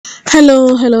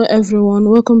Hello everyone.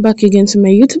 Welcome back again to my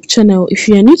YouTube channel. If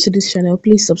you are new to this channel,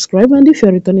 please subscribe, and if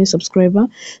you're a returning subscriber,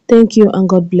 thank you and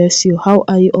God bless you. How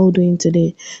are you all doing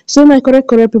today? So my correct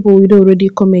people, we already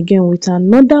come again with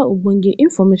another Ubunge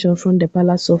information from the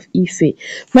Palace of Ife.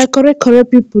 My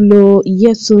correct people, oh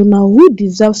yes, so now who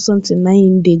deserves something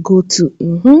nine they go to?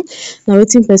 Now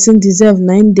waiting person deserve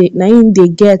nine they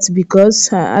get,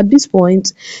 because at this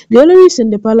point the Oloris in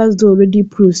the palace do already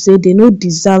prove say they no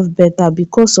deserve better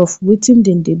because of wetin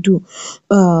dem dey do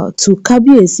to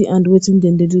Kabiyesi and wetin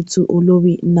dem dey do to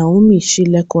Olori Naomi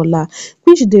Shilekunola,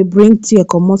 which dey bring tear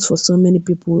comot for so many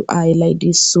people eye like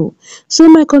this. So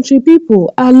my country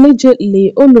people,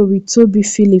 allegedly Olori Tobi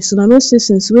Phillips, una know say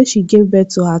since wey she gave birth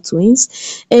to her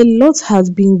twins, a lot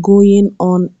has been going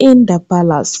on in the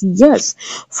palace. Yes,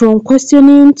 from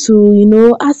questioning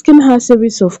to asking her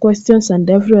series of questions and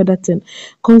every other thing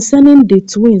concerning the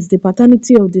twins, the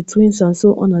paternity of the twins and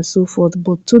so on and so forth,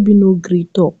 but Toby no gree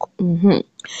talk.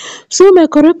 So my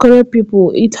correct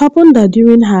people, it happened that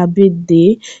during her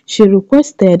birthday, she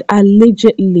requested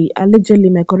allegedly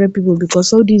my correct people,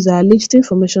 because all these are alleged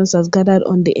informations as gathered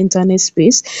on the internet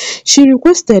space. She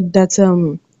requested that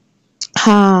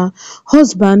her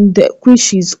husband,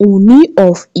 which is Ooni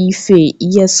of Ife,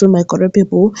 yes, so my correct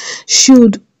people,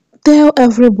 should tell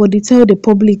everybody, tell the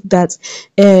public that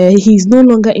he's no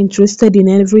longer interested in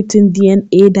everything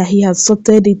DNA, that he has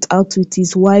sorted it out with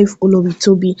his wife Olori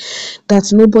Tobi,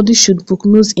 that nobody should book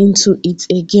nose into it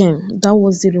again. That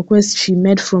was the request she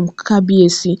made from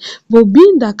Kabiyesi. But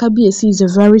being that Kabiyesi is a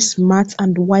very smart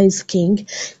and wise king,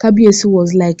 Kabiyesi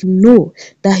was like no,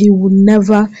 that he would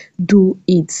never do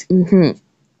it.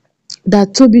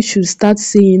 That Toby should start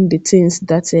saying the things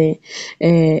that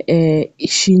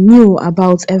she knew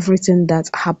about everything that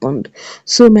happened.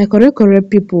 So my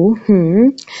correct people,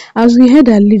 as we heard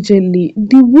allegedly,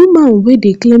 the woman where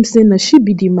they claim saying that she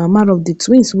be the mama of the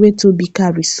twins where Toby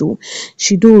carry, so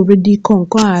she do already come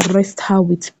arrest her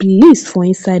with police for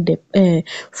inside the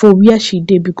for where she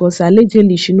did, because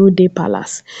allegedly she know dey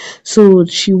palace. So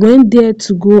she went there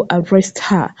to go arrest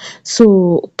her.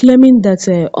 So claiming that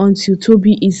until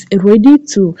Toby is ready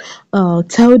to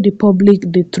tell the public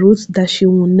the truth, that she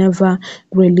will never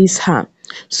release her.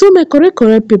 So my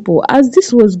correct people, as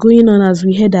this was going on, as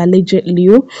we heard allegedly,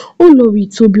 Olori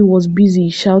Tobi was busy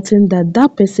shouting that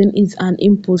that person is an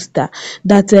imposter,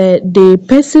 that the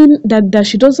person that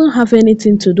she doesn't have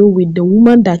anything to do with the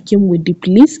woman that came with the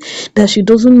police, that she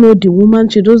doesn't know the woman,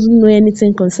 she doesn't know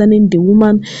anything concerning the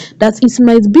woman, that it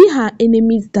might be her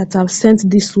enemies that have sent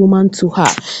this woman to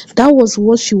her. That was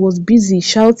what she was busy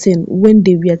shouting when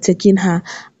they were taking her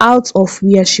out of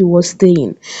where she was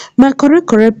staying. My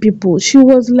correct people, she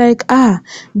was like,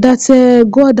 that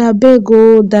God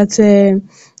abeg,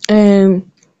 that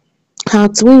her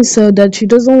twins, that she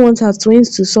doesn't want her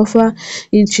twins to suffer,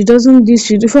 she doesn't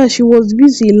this, in fact she was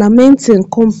busy lamenting,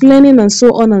 complaining and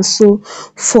so on and so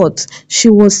forth. She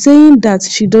was saying that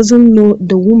she doesn't know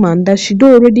the woman, that she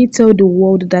do already tell the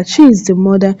world that she is the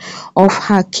mother of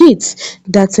her kids,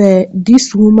 that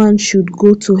this woman should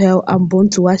go to hell and burn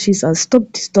to ashes and stop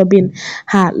disturbing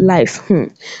her life.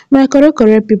 My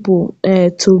correct people,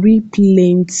 tori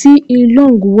plenty e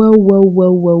long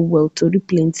well, tori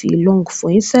plenty e long for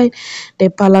inside the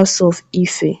palace of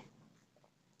Ife. E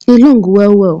long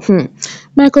well.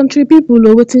 My country people,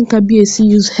 wetin Kabiyesi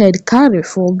use head carry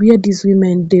for where these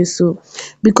women dey, so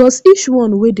because each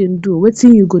one wey dem do,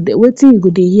 wetin you go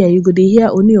dey hear,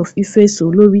 Ooni of Ife's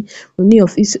Olori, Ooni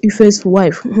of Ife's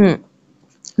wife.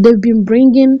 They've been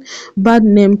bringing bad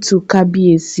name to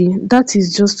Kabiyesi. That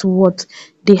is just what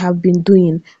they have been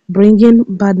doing, bringing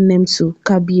bad name to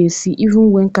Kabiyesi.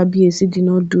 Even when Kabiyesi did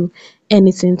not do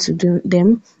anything to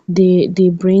them, they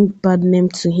bring bad name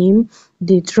to him.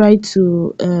 They try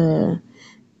to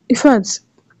in fact,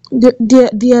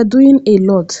 they are doing a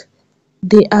lot.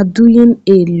 They are doing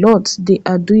a lot. They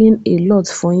are doing a lot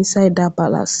for inside that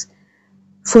palace,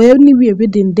 for anywhere wey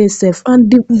dem dey sef. And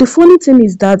the funny thing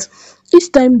is that each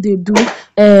time they do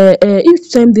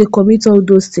each time they commit all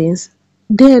those things,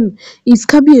 then it's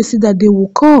Kabiyesi that they will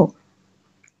call.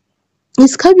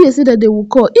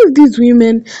 If these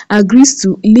women agrees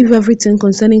to leave everything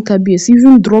concerning Kabiyesi,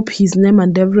 even drop his name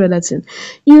and every other thing,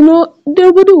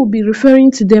 nobody will be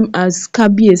referring to them as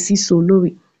Kabiyesi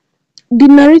Olori. The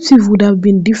narrative would have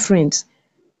been different.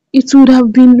 It would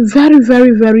have been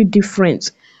very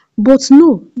different. But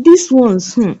no, these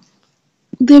ones,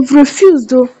 they've refused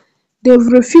though. They've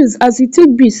refused. As e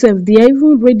take be sef, they are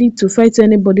even ready to fight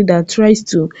anybody that tries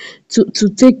to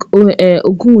take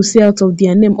Ogunwusi out of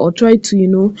their name, or try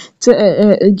to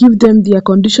give them their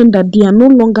condition that they are no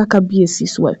longer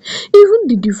Kabiyesi's wife. Even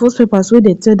the divorce papers wey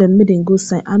they tell them make dem go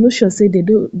sign, I no sure say they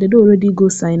don already go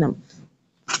sign am.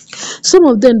 Some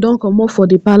of them don comot for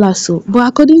the palace o, but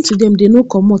according to them, they no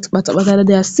comot kpatakpata,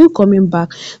 they are still coming back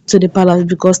to the palace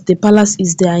because the palace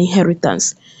is their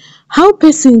inheritance. How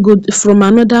person go from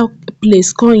another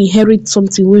place come inherit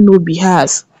something wey no be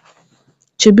hers?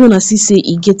 Shebi una see say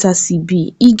e get as e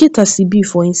be, e get as e be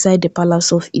for inside the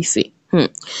palace of Ife.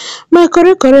 My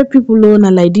correct correct people o, na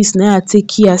like dis na I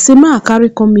take hear say make I carry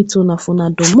come meet una for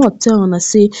una domot tell una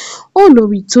say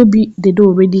Olori Tobi they don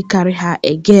already carry her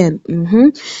again.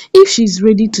 If she's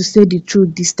ready to say the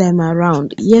truth this time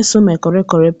around. Yes o, my correct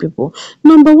correct people.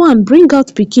 Number one, bring out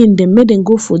pikin dem make dem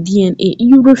go for DNA.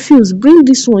 You refuse. Bring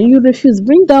this one, you refuse.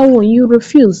 Bring that one, you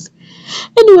refuse.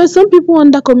 Anyway, some people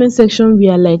under comment section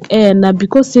were like, na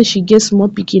because say she get small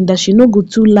pikin that she no go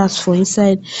too last for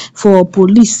inside for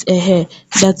police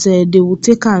that they will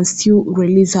take her and still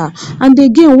release her. And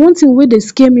again, one thing wey dey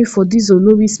scare me for this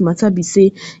Oloris matter be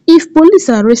say, if police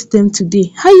arrest them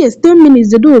today, highest 10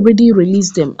 minutes they don already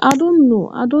release them. I don't know.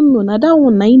 Na that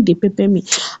one na im dey pepper me.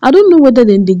 I don't know whether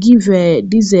dem dey give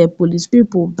these police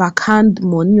people backhand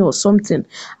money or something,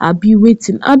 abi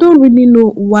wetin. I don't really know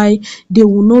why they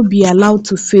will not be allowed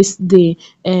to face the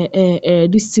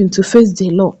this thing, to face the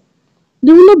law.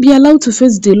 They will not be allowed to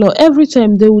face the law. Every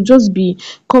time they will just be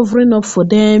covering up for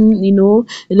them, they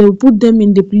will put them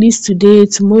in the police today,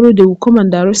 tomorrow they will come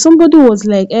and arrest. Somebody was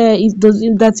like,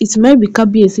 that it might be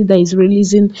Kabiyesi that is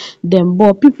releasing them.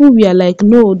 But people were like,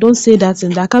 no, don't say that,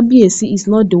 and that Kabiyesi is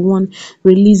not the one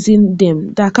releasing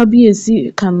them. That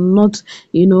Kabiyesi cannot,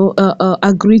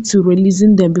 agree to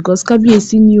releasing them because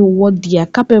Kabiyesi knew what they are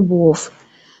capable of.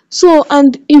 So,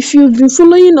 and if you've been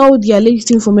following all the alleged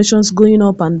informations going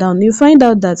up and down, you find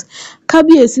out that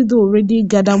Kabiyesi don already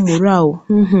gather morale.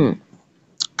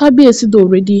 Kabiyesi don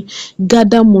already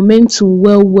gather momentum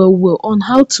well on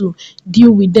how to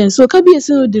deal with them. So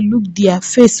Kabiyesi no dey look their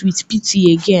face with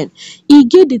pity again. E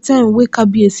get the time wey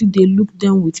Kabiyesi dey look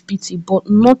them with pity, but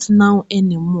not now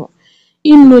anymore.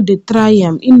 Im no dey try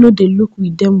am, im no dey look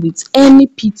with them with any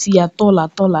pity at all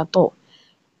at all at all.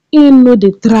 Im no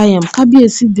dey try am.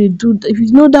 Kabiyesi dey do, if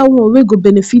you know that one wey go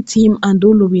benefit him and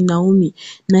Olori Naomi,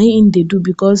 na im dey do,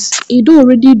 because e don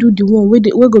already do the one wey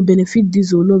go benefit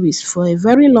these Oloris for a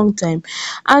very long time,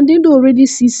 and im don already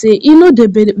see say e no dey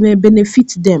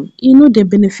benefit them. E no dey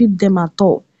benefit them at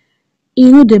all.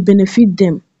 E no dey benefit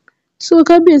them. So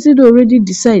Kabiyesi don already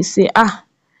decide say,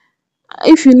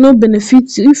 if e no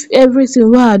benefit, if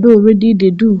everything wey I don already dey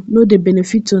do no dey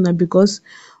benefit una, because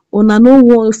una no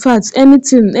wan, in fact,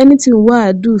 anything wey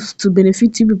I do to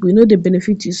benefit you people, e no dey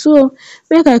benefit you, so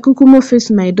make I kukumo face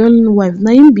my darling wife.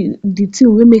 Na im be the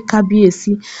thing wey make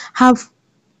Kabiyesi have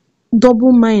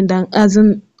double mind, and as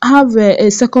in have a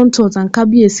second thought, and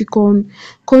Kabiyesi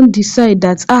come decide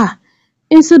that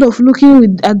instead of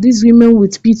looking at these women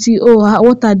with pity,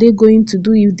 what are they going to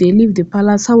do if they leave the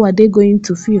palace? How are they going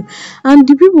to feel? And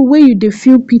the people wey you dey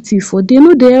feel pity for, they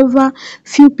no dey ever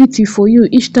feel pity for you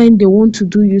each time they want to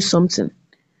do you something.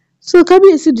 So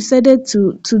Kabiyesi decided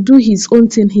to do his own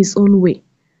thing his own way.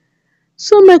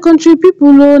 So my country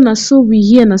people, na so we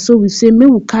hear, na so we say, make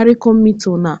we carry come meet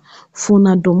una for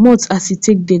una domot as e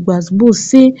take dey gbasgbos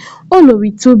say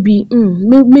Olori Tobi,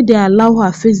 make they allow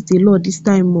her face the law this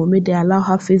time o. Make they allow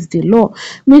her face the law.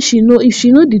 Make she know, if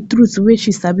she know the truth wey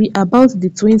she sabi about the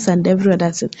twins and every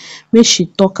other thing, make she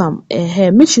talk am.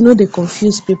 Make she no dey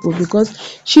confuse people, because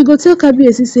she go tell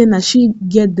Kabiyesi say na she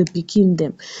get the pikin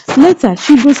dem. Later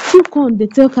she go still come dey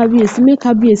tell Kabiyesi make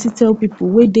Kabiyesi tell people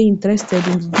wey dey interested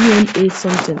in the DNA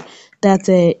something, that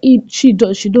she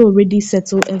don already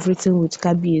settle everything with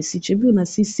Kabiyesi. Shebi una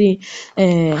see say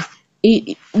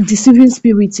deceiving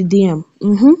spirit dey am.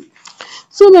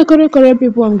 So my correct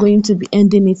people, I'm going to be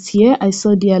ending it here. I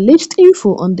saw the alleged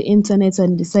info on the internet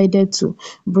and decided to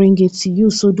bring it to you.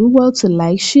 So do well to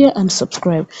like, share, and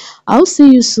subscribe. I'll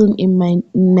see you soon in my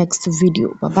next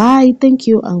video. Bye bye. Thank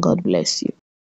you and God bless you.